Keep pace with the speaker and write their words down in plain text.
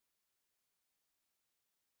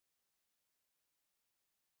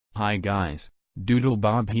Hi guys, Doodle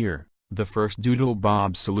Bob here. The first Doodle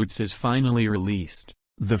Bob salutes is finally released.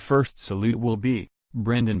 The first salute will be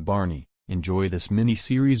Brendan Barney. Enjoy this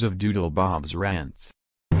mini-series of Doodle Bob's rants.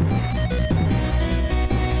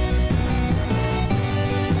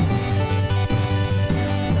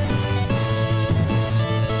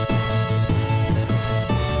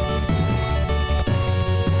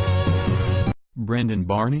 Brendan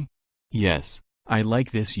Barney? Yes, I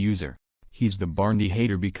like this user. He's the Barney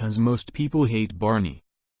hater because most people hate Barney.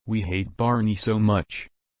 We hate Barney so much.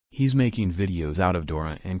 He's making videos out of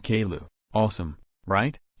Dora and Caillou, awesome,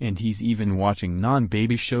 right? And he's even watching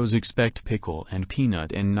non-baby shows Expect Pickle and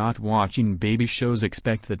Peanut and not watching baby shows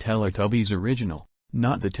Expect the Teletubbies original,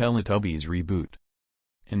 not the Teletubbies reboot.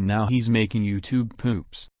 And now he's making YouTube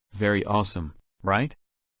poops, very awesome, right?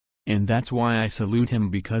 And that's why I salute him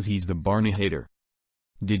because he's the Barney hater.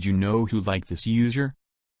 Did you know who liked this user?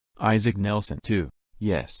 Isaac Nelson too,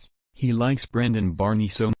 yes, he likes Brendan Barney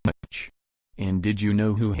so much. And did you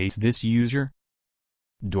know who hates this user?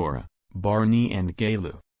 Dora, Barney and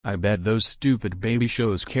Caillou. I bet those stupid baby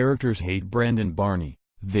shows characters hate Brendan Barney.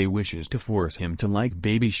 They wishes to force him to like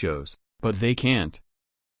baby shows, but they can't.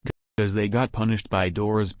 'Cause they got punished by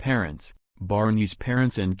Dora's parents, Barney's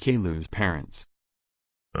parents and Caillou's parents.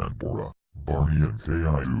 And Dora, Barney and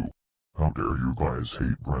Caillou. How dare you guys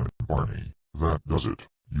hate Brendan Barney? That does it.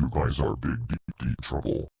 You guys are big deep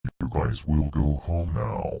trouble. You guys will go home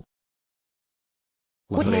now.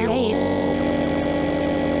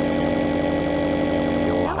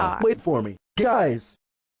 Wait for me, guys!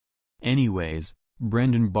 Anyways,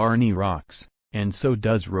 Brendan Barney rocks, and so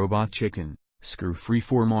does Robot Chicken. Screw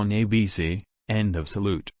Freeform on ABC, end of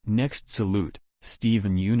salute. Next salute,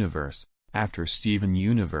 Steven Universe. After Steven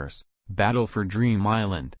Universe, Battle for Dream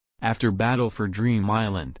Island. After Battle for Dream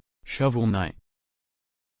Island, Shovel Knight.